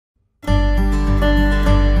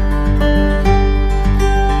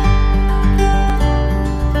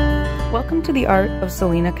Listen to the art of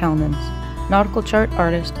Salina Kalnins, nautical chart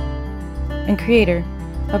artist and creator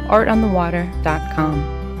of artonthewater.com.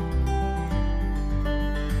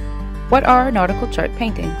 What are nautical chart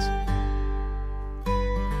paintings?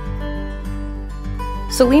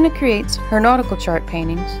 Salina creates her nautical chart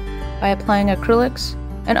paintings by applying acrylics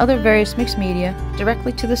and other various mixed media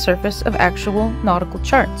directly to the surface of actual nautical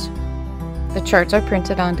charts. The charts are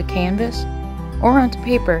printed onto canvas or onto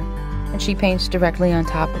paper, and she paints directly on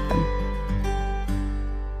top of them.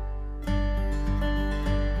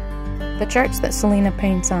 The charts that Salina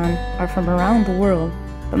paints on are from around the world,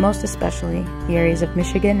 but most especially the areas of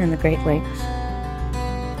Michigan and the Great Lakes.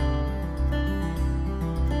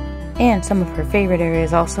 And some of her favorite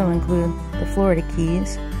areas also include the Florida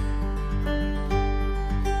Keys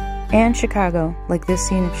and Chicago, like this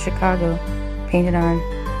scene of Chicago painted on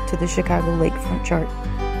to the Chicago lakefront chart.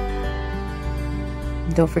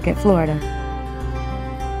 And don't forget Florida.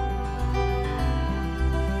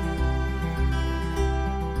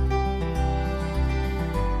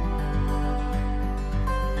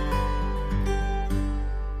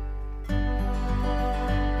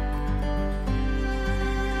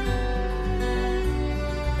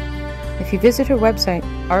 If you visit her website,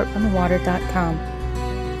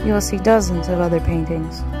 artonthewater.com, you will see dozens of other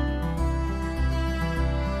paintings,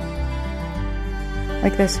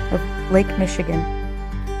 like this of Lake Michigan.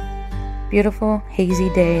 Beautiful, hazy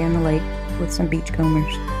day in the lake with some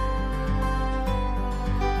beachcombers.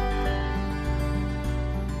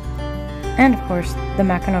 And of course, the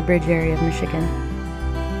Mackinac Bridge area of Michigan.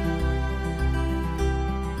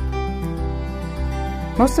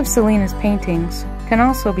 Most of Salina's paintings can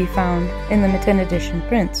also be found in limited edition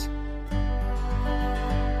prints.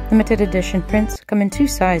 Limited edition prints come in two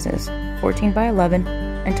sizes, 14 by 11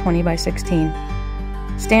 and 20 by 16,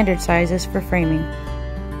 standard sizes for framing.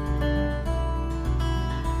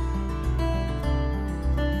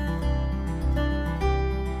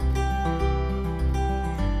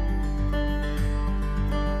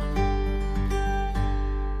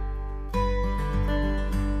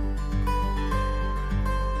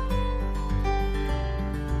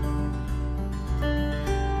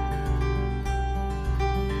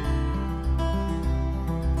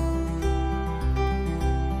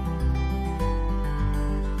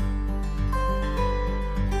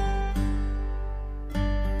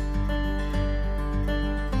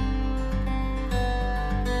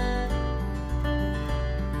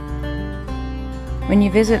 When you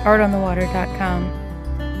visit artonthewater.com,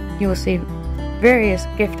 you will see various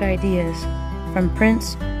gift ideas, from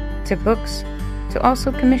prints to books to also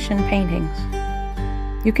commissioned paintings.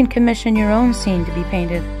 You can commission your own scene to be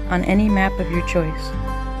painted on any map of your choice.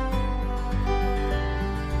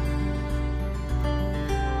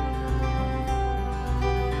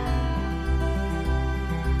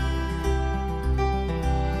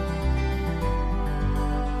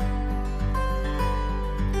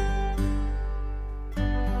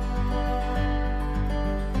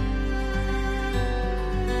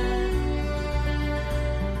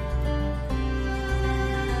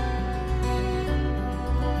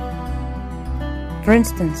 For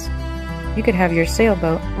instance, you could have your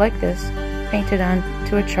sailboat, like this, painted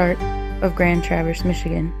onto a chart of Grand Traverse,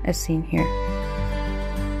 Michigan, as seen here.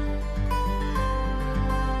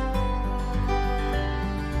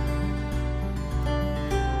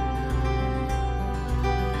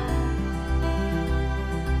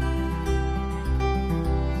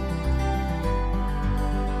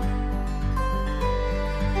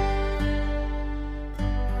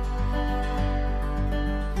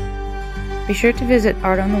 Be sure to visit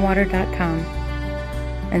artonthewater.com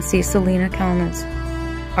and see Salina Kalnins'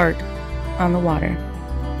 art on the water.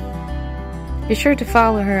 Be sure to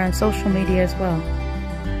follow her on social media as well.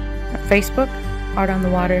 On Facebook, Art on the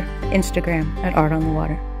Water, Instagram at Art on the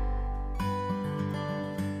Water.